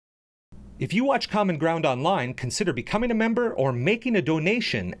If you watch Common Ground online, consider becoming a member or making a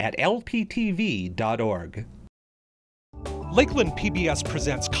donation at lptv.org. Lakeland PBS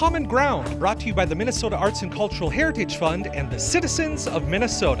presents Common Ground, brought to you by the Minnesota Arts and Cultural Heritage Fund and the citizens of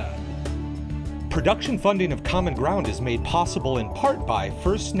Minnesota. Production funding of Common Ground is made possible in part by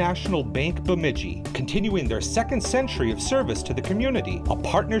First National Bank Bemidji, continuing their second century of service to the community, a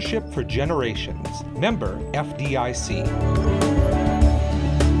partnership for generations. Member FDIC.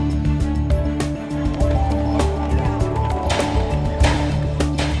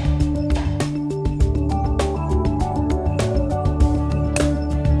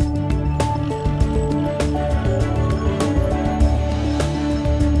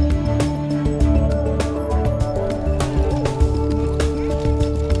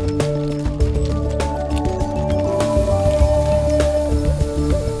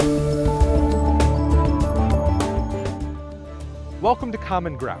 Welcome to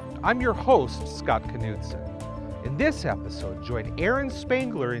Common Ground. I'm your host, Scott Knudsen. In this episode, join Aaron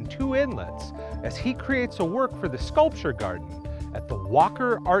Spangler in Two Inlets as he creates a work for the sculpture garden at the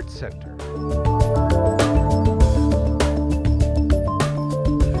Walker Art Center.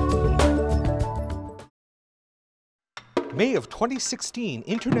 May of 2016,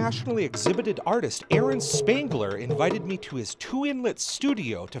 internationally exhibited artist Aaron Spangler invited me to his Two Inlets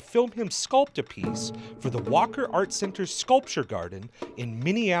studio to film him sculpt a piece for the Walker Art Center's sculpture garden in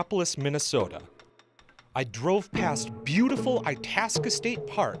Minneapolis, Minnesota. I drove past beautiful Itasca State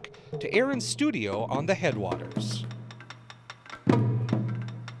Park to Aaron's studio on the headwaters.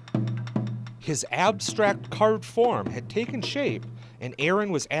 His abstract carved form had taken shape, and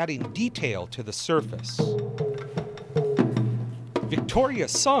Aaron was adding detail to the surface. Victoria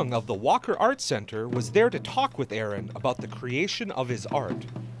Sung of the Walker Art Center was there to talk with Aaron about the creation of his art.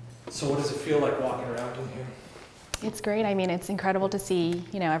 So what does it feel like walking around in here? It's great. I mean, it's incredible to see,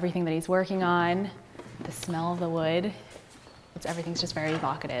 everything that he's working on, the smell of the wood. Everything's just very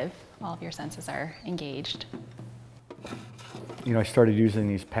evocative. All of your senses are engaged. I started using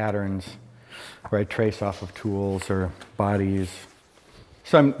these patterns where I trace off of tools or bodies.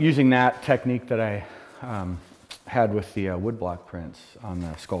 So I'm using that technique that I had with the woodblock prints on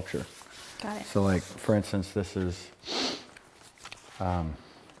the sculpture. Got it. So like, for instance, this is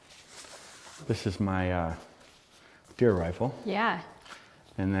my deer rifle. Yeah.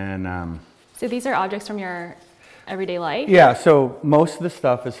 And then... so these are objects from your everyday life? Yeah, so most of the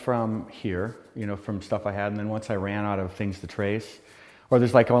stuff is from here, from stuff I had, and then once I ran out of things to trace, or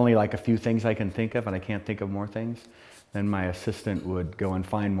there's only a few things I can think of and I can't think of more things, then my assistant would go and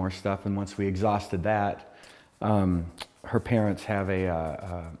find more stuff, and once we exhausted that, her parents have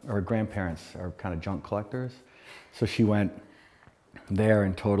her grandparents are kind of junk collectors. So she went there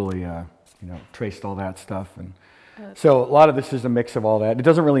and totally, traced all that stuff. And so a lot of this is a mix of all that. It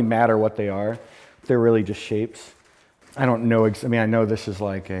doesn't really matter what they are. They're really just shapes. I don't know, I know this is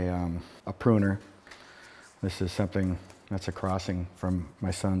like a pruner. This is something that's a crossing from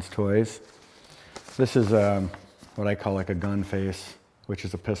my son's toys. This is what I call like a gun face, which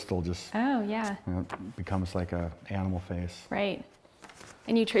is a pistol, just becomes like a animal face. Right.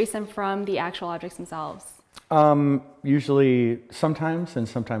 And you trace them from the actual objects themselves? Usually sometimes, and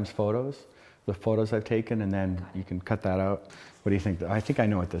sometimes photos. The photos I've taken, and then you can cut that out. What do you think? I think I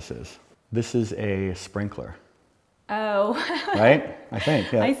know what this is. This is a sprinkler. Oh. Right? I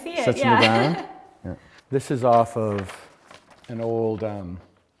think, yeah. I see it, Sits in the ground. Yeah. This is off of an old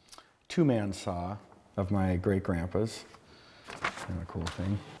two-man saw of my great-grandpa's. Kind of a cool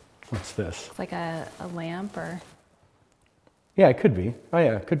thing. What's this? It's like a lamp or? Yeah, it could be. Oh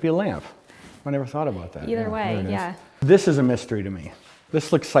yeah, it could be a lamp. I never thought about that. Either way, yeah. This is a mystery to me.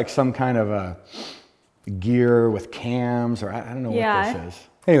 This looks like some kind of a gear with cams, or I don't know what this is.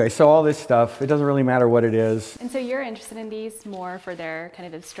 Anyway, so all this stuff, it doesn't really matter what it is. And so you're interested in these more for their kind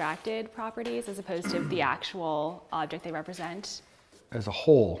of abstracted properties as opposed to the actual object they represent? As a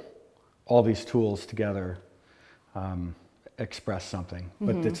whole, all these tools together express something,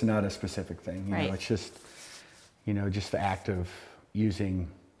 but it's not a specific thing. You know, it's just, just the act of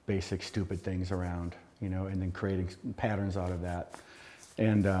using basic stupid things around, and then creating patterns out of that.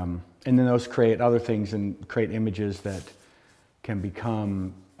 And then those create other things and create images that can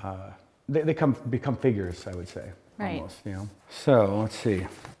become, they become figures, I would say, almost, So let's see,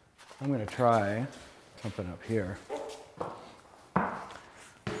 I'm gonna try something up here.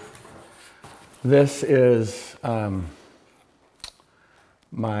 This is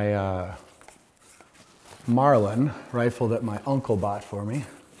my Marlin rifle that my uncle bought for me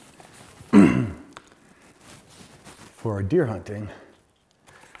for deer hunting.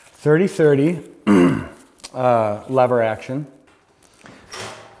 30-30 lever action.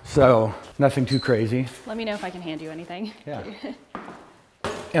 So Nothing too crazy. Let me know if I can hand you anything. Yeah.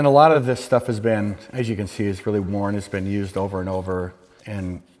 And a lot of this stuff has been, as you can see, is really worn. It's been used over and over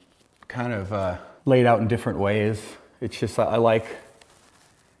and kind of laid out in different ways. It's just, I like,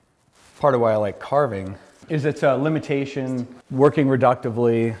 part of why I like carving is it's a limitation, working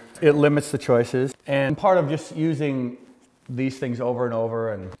reductively. It limits the choices. And part of just using these things over and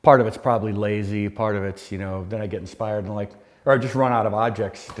over, and part of it's probably lazy, part of it's, you know, then I get inspired and like, or I just run out of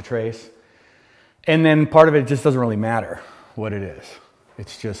objects to trace. And then part of it just doesn't really matter what it is.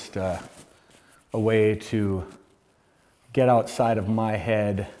 It's just a way to get outside of my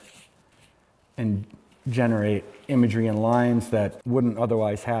head and generate imagery and lines that wouldn't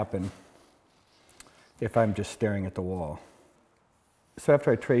otherwise happen if I'm just staring at the wall. So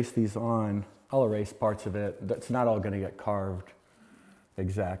after I trace these on, I'll erase parts of it. That's not all going to get carved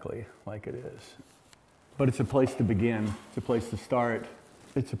exactly like it is. But it's a place to begin. It's a place to start.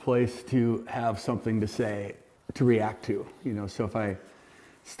 It's a place to have something to say, to react to. You know, so if I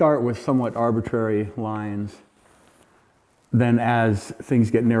start with somewhat arbitrary lines, then as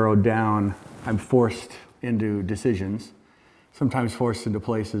things get narrowed down, I'm forced into decisions, sometimes forced into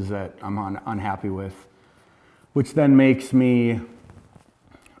places that I'm unhappy with, which then makes me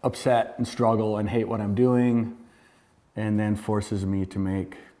upset and struggle and hate what I'm doing, and then forces me to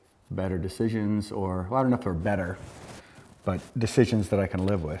make better decisions, or, well, I don't know if they're better, but decisions that I can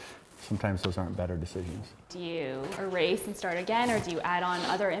live with. Sometimes those aren't better decisions. Do you erase and start again, or do you add on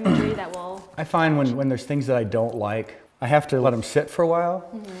other imagery that will... I find when there's things that I don't like, I have to let them sit for a while,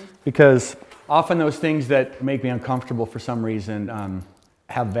 because often those things that make me uncomfortable for some reason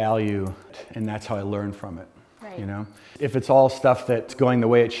have value, and that's how I learn from it. Right. You know, if it's all stuff that's going the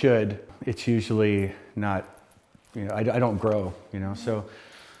way it should, it's usually not, you know, I don't grow, you know. So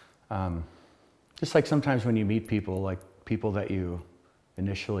just like sometimes when you meet people, like people that you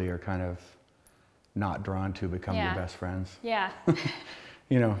initially are kind of not drawn to become your best friends. Yeah.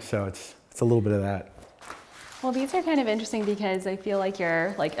 You know, so it's a little bit of that. Well, these are kind of interesting because I feel like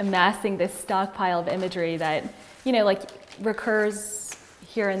you're like amassing this stockpile of imagery that, you know, like recurs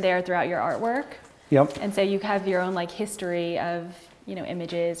here and there throughout your artwork. Yep. And so you have your own like history of, you know,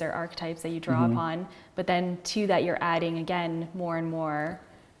 images or archetypes that you draw upon, but then to that you're adding again more and more.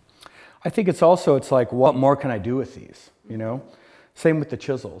 I think it's also, it's like, what more can I do with these, you know? Same with the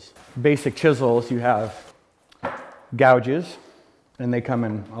chisels. Basic chisels, you have gouges, and they come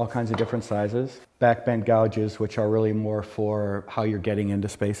in all kinds of different sizes. Back-bent gouges, which are really more for how you're getting into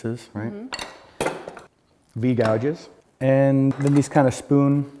spaces, right? V gouges. And then these kind of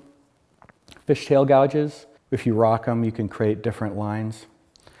spoon fishtail gouges. If you rock them, you can create different lines.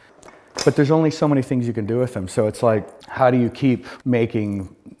 But there's only so many things you can do with them. So it's like, how do you keep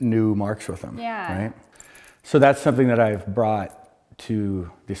making new marks with them, right? So that's something that I've brought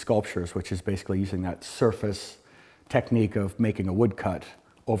to the sculptures, which is basically using that surface technique of making a woodcut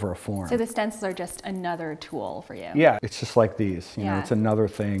over a form. So the stencils are just another tool for you. Yeah, it's just like these, you know, it's another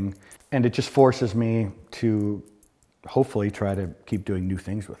thing. And it just forces me to hopefully try to keep doing new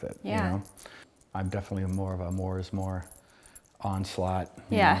things with it, you know? I'm definitely more of a more is more onslaught.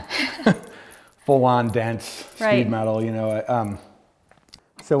 You know, full-on dense speed metal, you know.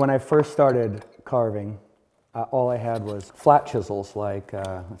 So when I first started carving, all I had was flat chisels, like,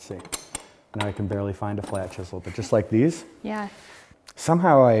 let's see, now I can barely find a flat chisel, but just like these. Yeah.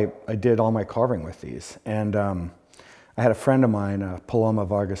 Somehow I did all my carving with these. And I had a friend of mine, Paloma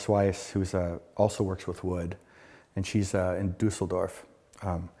Vargas Weiss, who's also works with wood, and she's in Dusseldorf.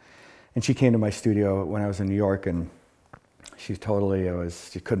 And she came to my studio when I was in New York, and she totally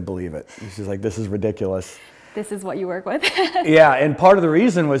she couldn't believe it. She's like, this is ridiculous. This is what you work with? Yeah, and part of the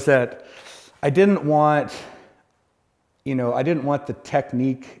reason was that I didn't want, you know, I didn't want the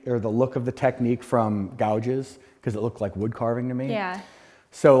technique or the look of the technique from gouges, because it looked like wood carving to me. Yeah.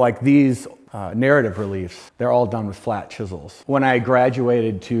 So like these narrative reliefs, they're all done with flat chisels. When I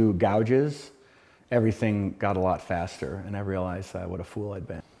graduated to gouges, everything got a lot faster, and I realized what a fool I'd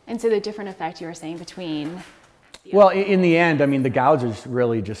been. And so the different effect you were saying between... Well, in the end, I mean, the gouges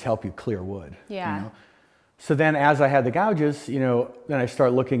really just help you clear wood. Yeah. You know? So then as I had the gouges, you know, then I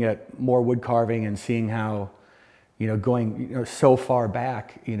start looking at more wood carving and seeing how, you know, going, you know, so far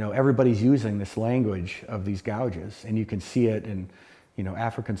back, you know, everybody's using this language of these gouges, and you can see it in, you know,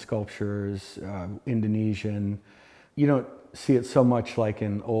 African sculptures, Indonesian. You don't see it so much like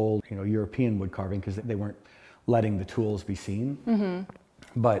in old, you know, European wood carving, because they weren't letting the tools be seen.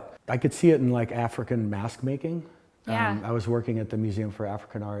 But I could see it in like African mask making. Yeah. I was working at the Museum for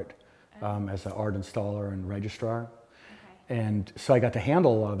African Art as an art installer and registrar. And so I got to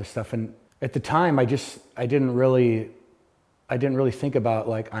handle a lot of this stuff. And at the time, I didn't really I didn't really think about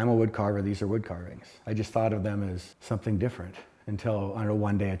like, I'm a wood carver, these are wood carvings. I just thought of them as something different until, I don't know,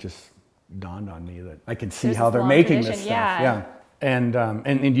 one day it just dawned on me that I could see how they're making this stuff. Yeah.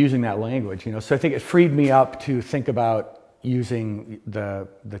 And using that language, you know. So I think it freed me up to think about using the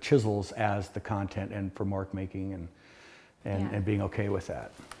chisels as the content and for mark making and being okay with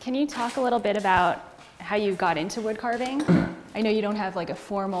that. Can you talk a little bit about how you got into wood carving? I know you don't have like a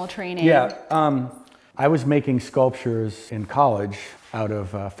formal training. Yeah, I was making sculptures in college out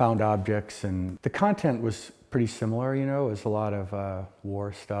of found objects, and the content was pretty similar, you know. It was a lot of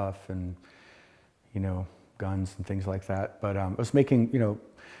war stuff and, you know, guns and things like that. But I was making, you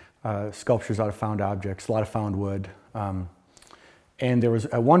know, sculptures out of found objects, a lot of found wood. And there was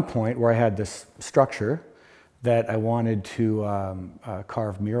at one point where I had this structure that I wanted to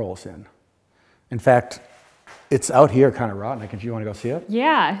carve murals in. In fact, it's out here kind of rotten. If you want to go see it?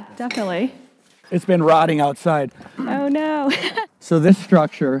 Yeah, definitely. It's been rotting outside. Oh no. So this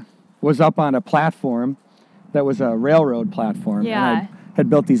structure was up on a platform that was a railroad platform. Yeah. And I had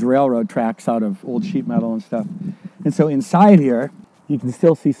built these railroad tracks out of old sheet metal and stuff. And so inside here, you can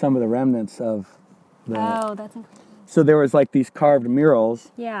still see some of the remnants of the... Oh, that's incredible. So there was like these carved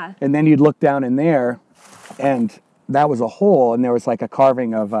murals. Yeah. And then you'd look down in there, and that was a hole, and there was like a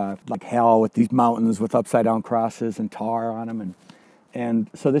carving of like hell with these mountains with upside down crosses and tar on them. And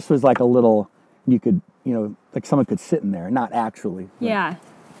so this was like a little, you could, you know, like someone could sit in there, not actually. Yeah.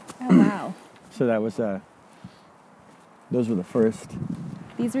 Oh, wow. So that was, those were the first.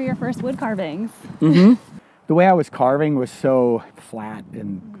 These were your first wood carvings. Mm-hmm. The way I was carving was so flat,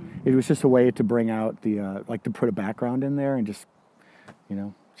 and it was just a way to bring out the, like to put a background in there and just, you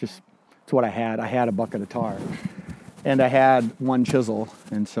know, just, it's what I had. I had a bucket of tar. And I had one chisel,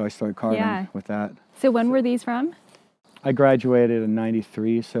 and so I started carving with that. So when were these from? I graduated in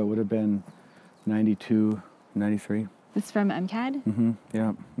 93, so it would have been 92, 93. This is from MCAD? Mm-hmm,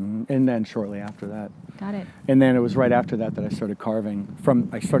 yeah. Mm-hmm. And then shortly after that. Got it. And then it was right after that that I started carving.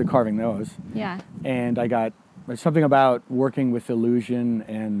 I started carving those. Yeah. And I got, there's something about working with illusion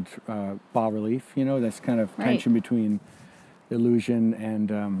and bas relief, you know, that's kind of tension between illusion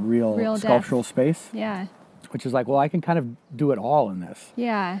and real sculptural space. Yeah. Which is like, well, I can kind of do it all in this.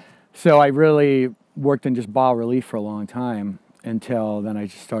 Yeah. So I really worked in just bas relief for a long time until then I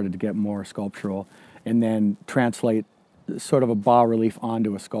just started to get more sculptural and then translate sort of a bas relief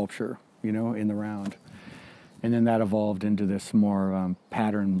onto a sculpture, you know, in the round. And then that evolved into this more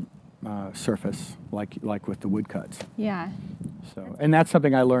pattern surface, like with the woodcuts. Yeah. So, and that's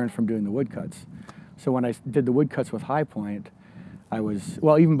something I learned from doing the woodcuts. So when I did the woodcuts with High Point, I was,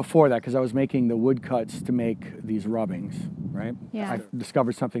 well, even before that, because I was making the woodcuts to make these rubbings, right? Yeah. I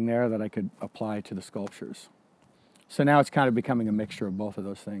discovered something there that I could apply to the sculptures. So now it's kind of becoming a mixture of both of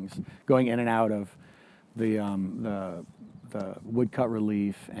those things, going in and out of the woodcut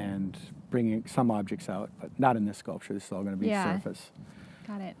relief and bringing some objects out, but not in this sculpture. This is all going to be surface.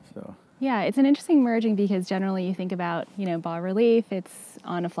 Got it. So. Yeah, it's an interesting merging because generally you think about, you know, bas relief, it's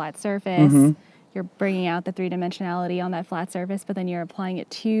on a flat surface. Mm-hmm. You're bringing out the three-dimensionality on that flat surface, but then you're applying it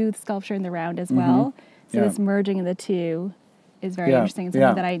to the sculpture in the round as well. So this merging of the two is very interesting and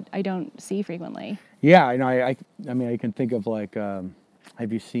something that I don't see frequently. Yeah, I know. I mean, I can think of like, have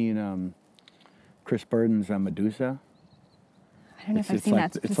you seen Chris Burden's Medusa? I don't know if I've seen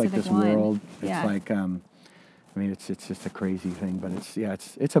that specific one. It's like this world. Yeah. It's like, I mean, it's just a crazy thing, but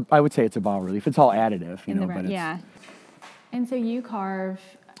it's I would say it's a bas relief. It's all additive, you know. But yeah. And so you carve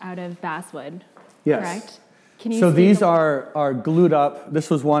out of basswood. Yes. Correct? Can you so these are glued up. This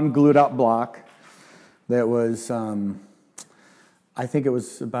was one glued up block that was, I think it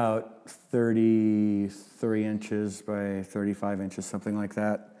was about 33 inches by 35 inches, something like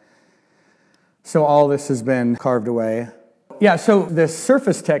that. So all this has been carved away. Yeah, so the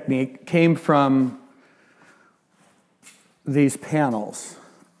surface technique came from these panels,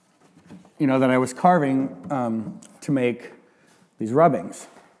 you know, that I was carving to make these rubbings.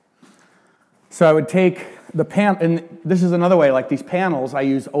 So I would take the and this is another way, like these panels I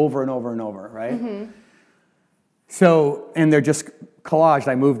use over and over and over, right? Mm-hmm. So, and they're just collaged.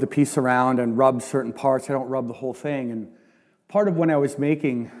 I move the piece around and rub certain parts. I don't rub the whole thing. And part of when I was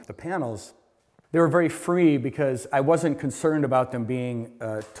making the panels, they were very free because I wasn't concerned about them being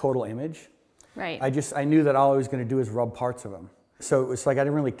a total image. Right. I knew that all I was going to do is rub parts of them. So it was like I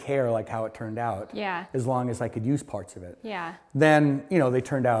didn't really care like how it turned out. Yeah. As long as I could use parts of it. Yeah. Then, you know, they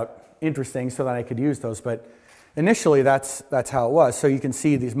turned out interesting so that I could use those. But initially that's how it was. So you can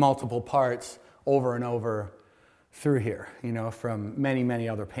see these multiple parts over and over through here, you know, from many, many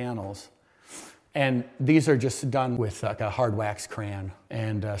other panels. And these are just done with like a hard wax crayon.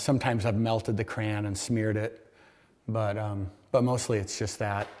 And sometimes I've melted the crayon and smeared it but mostly it's just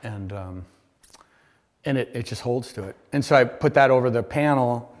that, and it just holds to it. And so I put that over the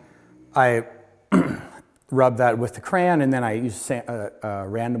panel. I rub that with the crayon, and then I use a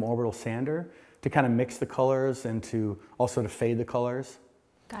random orbital sander to kind of mix the colors and to also to fade the colors.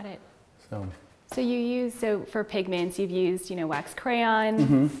 Got it. So you use, so for pigments, you've used, you know, wax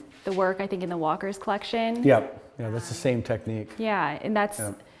crayon, the work I think in the Walker's collection. Yep. Yeah, that's the same technique. Yeah, and that's,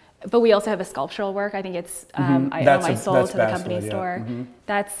 but we also have a sculptural work. I think it's, I know my soul to the company store.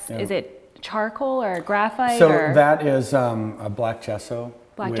 That's, is it charcoal or graphite? So that is a black gesso.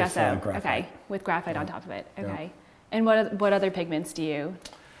 Black gesso, okay, with graphite on top of it, okay. And what other pigments do you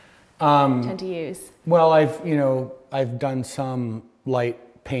tend to use? Well, I've done some light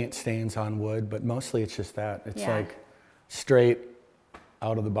paint stains on wood, but mostly it's just that. It's like straight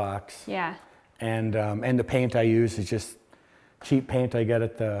out of the box. Yeah. And the paint I use is just cheap paint I get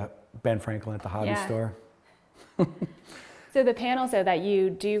at the Ben Franklin at the hobby store. So the panels though that you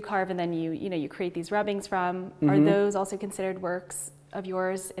do carve and then you create these rubbings from, are those also considered works of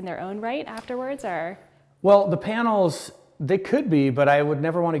yours in their own right afterwards, or? Well, the panels, they could be, but I would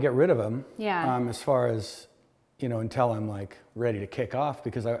never want to get rid of them. Yeah. As far as, until I'm like ready to kick off,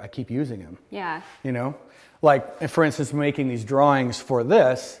 because I keep using them. Yeah. Like for instance, making these drawings for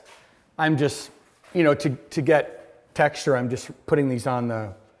this, I'm just, to get texture, I'm just putting these on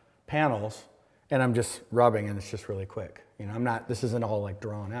the panels and I'm just rubbing, and it's just really quick. This isn't all like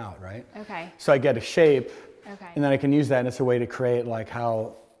drawn out, right? Okay. So I get a shape. Okay. And then I can use that, and it's a way to create like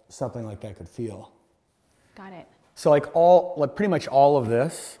how something like that could feel. Got it. So pretty much all of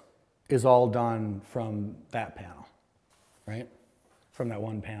this is all done from that panel, right? From that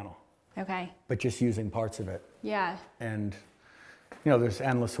one panel. Okay. But just using parts of it. Yeah. And there's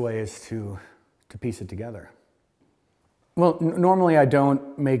endless ways to piece it together. Well, normally I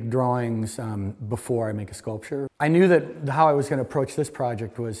don't make drawings before I make a sculpture. I knew that how I was going to approach this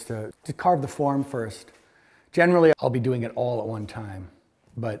project was to carve the form first. Generally, I'll be doing it all at one time,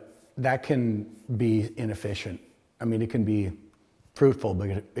 but that can be inefficient. I mean, it can be fruitful, but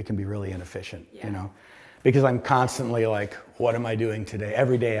it can be really inefficient, because I'm constantly like, what am I doing today?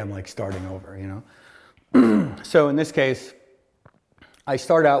 Every day I'm like starting over, So in this case, I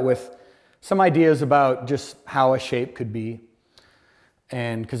start out with some ideas about just how a shape could be.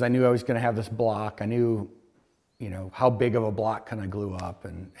 And because I knew I was going to have this block, I knew how big of a block can I glue up,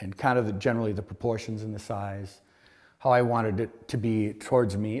 and kind of generally the proportions and the size, how I wanted it to be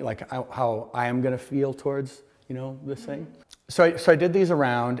towards me, like how I am going to feel towards, this thing. So I did these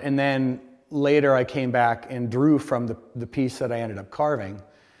around, and then later I came back and drew from the piece that I ended up carving,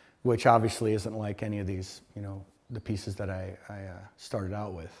 which obviously isn't like any of these, the pieces that I started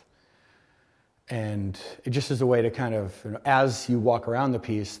out with. And it just is a way to kind of, as you walk around the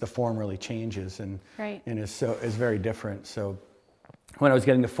piece, the form really changes and is very different. So when I was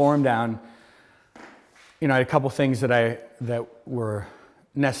getting the form down, I had a couple things that were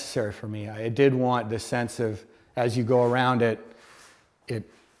necessary for me. I did want this sense of, as you go around it,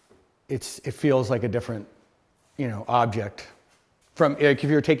 it feels like a different, object. From if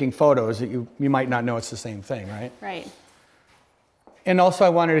you're taking photos, you might not know it's the same thing, right? Right. And also I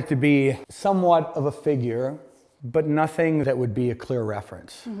wanted it to be somewhat of a figure, but nothing that would be a clear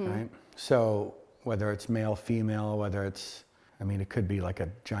reference, right? So whether it's male, female, whether it's, it could be like a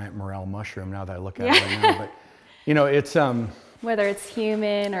giant morel mushroom now that I look at it right now, but it's whether it's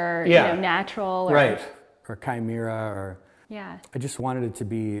human or natural or right, or chimera, or I just wanted it to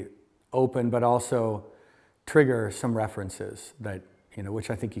be open, but also trigger some references that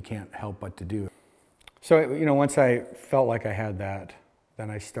which I think you can't help but to do. So, once I felt like I had that, then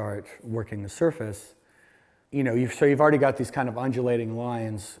I start working the surface. So you've already got these kind of undulating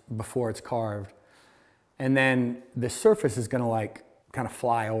lines before it's carved. And then the surface is going to kind of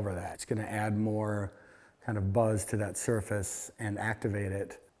fly over that. It's going to add more kind of buzz to that surface and activate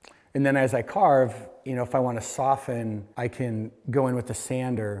it. And then as I carve, if I want to soften, I can go in with the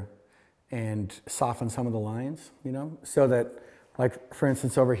sander and soften some of the lines, so that, like, for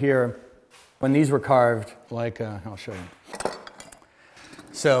instance, over here, when these were carved, I'll show you.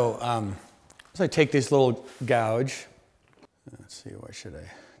 So I take this little gouge. Let's see, where should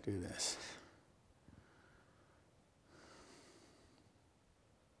I do this?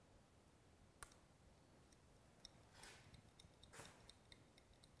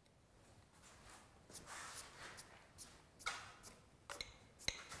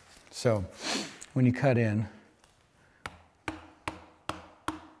 So when you cut in,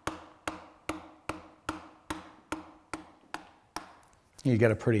 you get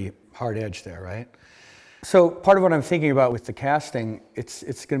a pretty hard edge there, right? So part of what I'm thinking about with the casting, it's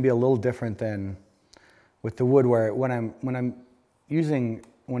going to be a little different than with the wood, where when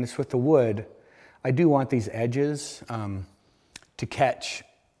it's with the wood, I do want these edges to catch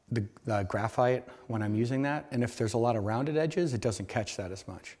the graphite when I'm using that. And if there's a lot of rounded edges, it doesn't catch that as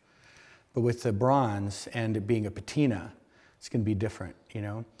much. But with the bronze and it being a patina, it's going to be different, you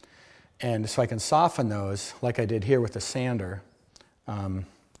know? And so I can soften those like I did here with the sander.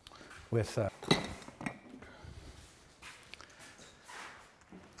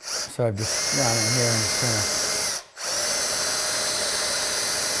 So I've just gone in here and just kind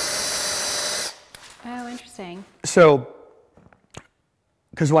of... Oh, interesting. So,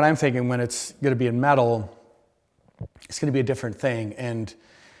 because what I'm thinking, when it's going to be in metal, it's going to be a different thing. And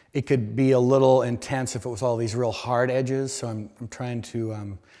it could be a little intense if it was all these real hard edges. So I'm trying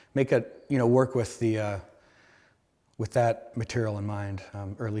to make it, you know, work with that material in mind,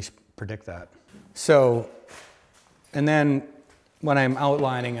 or at least predict that. So, and then when I'm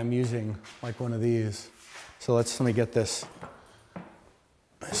outlining, I'm using like one of these. So let me get this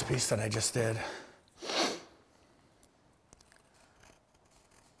piece that I just did.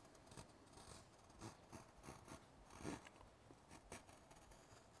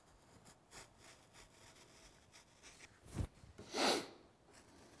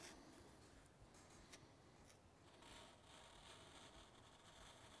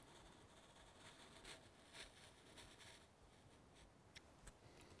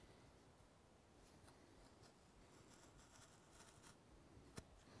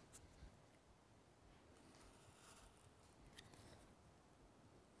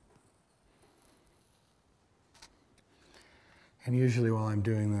 And usually while I'm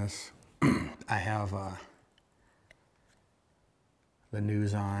doing this, I have the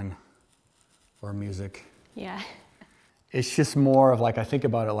news on or music. Yeah. It's just more of like, I think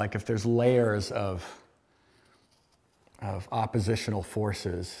about it like if there's layers of oppositional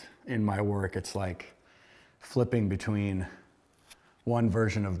forces in my work, it's like flipping between one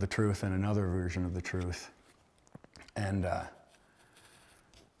version of the truth and another version of the truth. And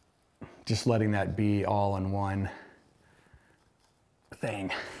just letting that be all in one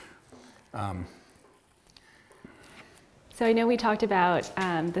thing. So I know we talked about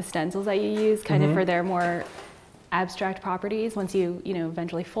the stencils that you use kind of for their more abstract properties once you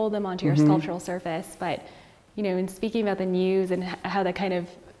eventually fold them onto your sculptural surface. But, you know, in speaking about the news and how that kind of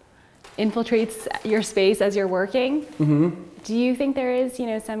infiltrates your space as you're working, do you think there is,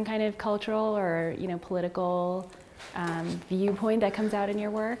 some kind of cultural or, political viewpoint that comes out in your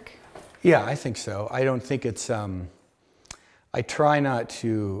work? Yeah, I think so. I don't think it's, I try not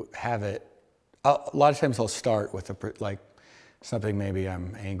to have it, a lot of times I'll start with like something maybe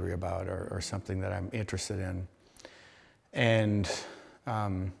I'm angry about or something that I'm interested in. And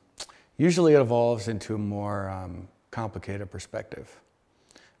usually it evolves into a more complicated perspective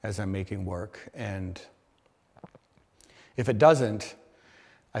as I'm making work. And if it doesn't,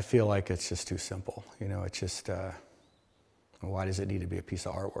 I feel like it's just too simple. It's just, why does it need to be a piece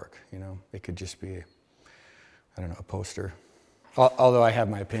of artwork? It could just be, I don't know, a poster. Although I have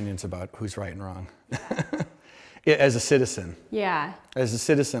my opinions about who's right and wrong. As a citizen. Yeah. As a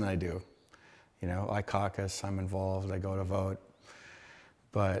citizen, I do. I caucus, I'm involved, I go to vote.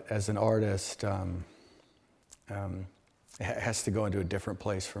 But as an artist, it has to go into a different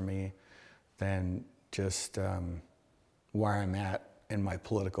place for me than just where I'm at in my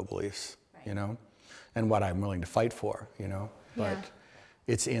political beliefs, right. And what I'm willing to fight for, But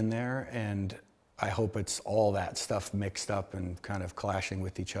it's in there, and I hope it's all that stuff mixed up and kind of clashing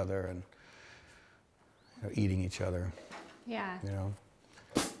with each other and eating each other. Yeah.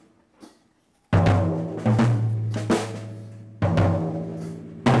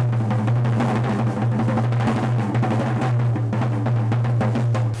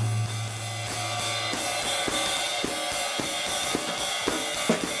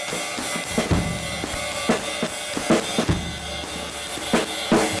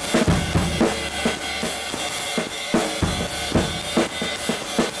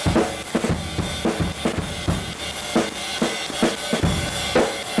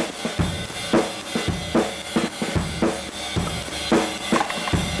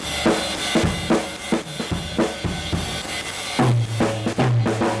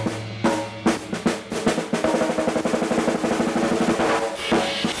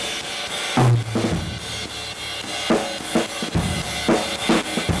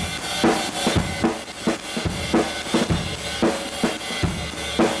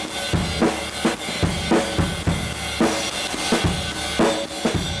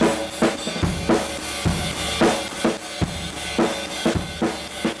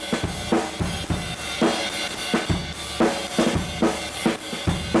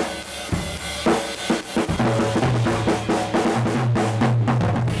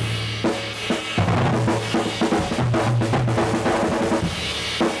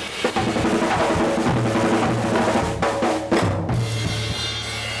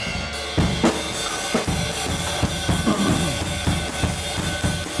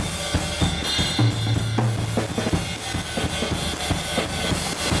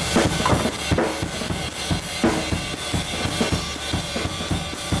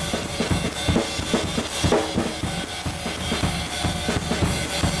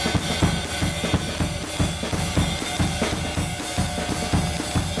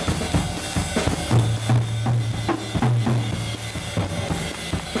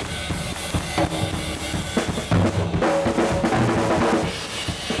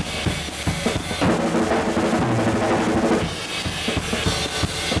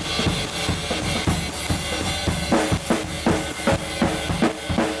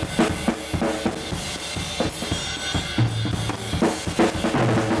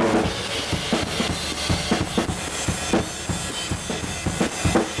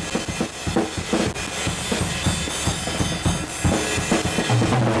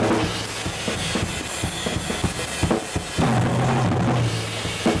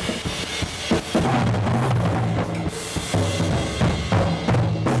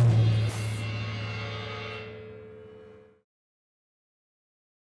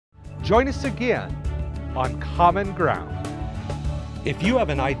 join us again on Common Ground. If you have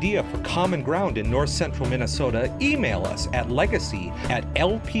an idea for Common Ground in north central Minnesota, email us at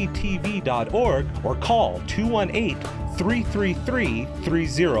legacy@lptv.org or call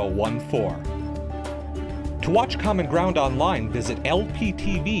 218-333-3014. To watch Common Ground online, visit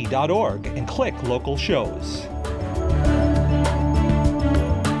lptv.org and click Local Shows.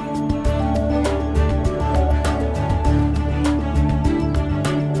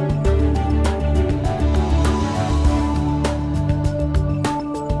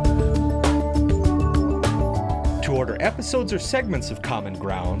 Episodes or segments of Common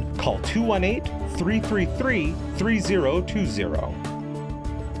Ground, call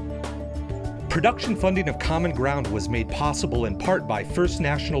 218-333-3020. Production funding of Common Ground was made possible in part by First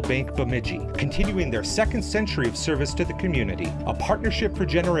National Bank Bemidji, continuing their second century of service to the community, a partnership for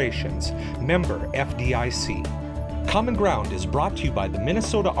generations, member FDIC. Common Ground is brought to you by the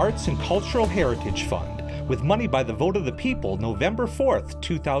Minnesota Arts and Cultural Heritage Fund, with money by the vote of the people November 4th,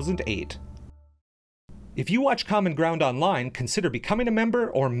 2008. If you watch Common Ground online, consider becoming a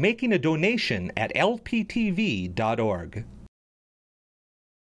member or making a donation at lptv.org.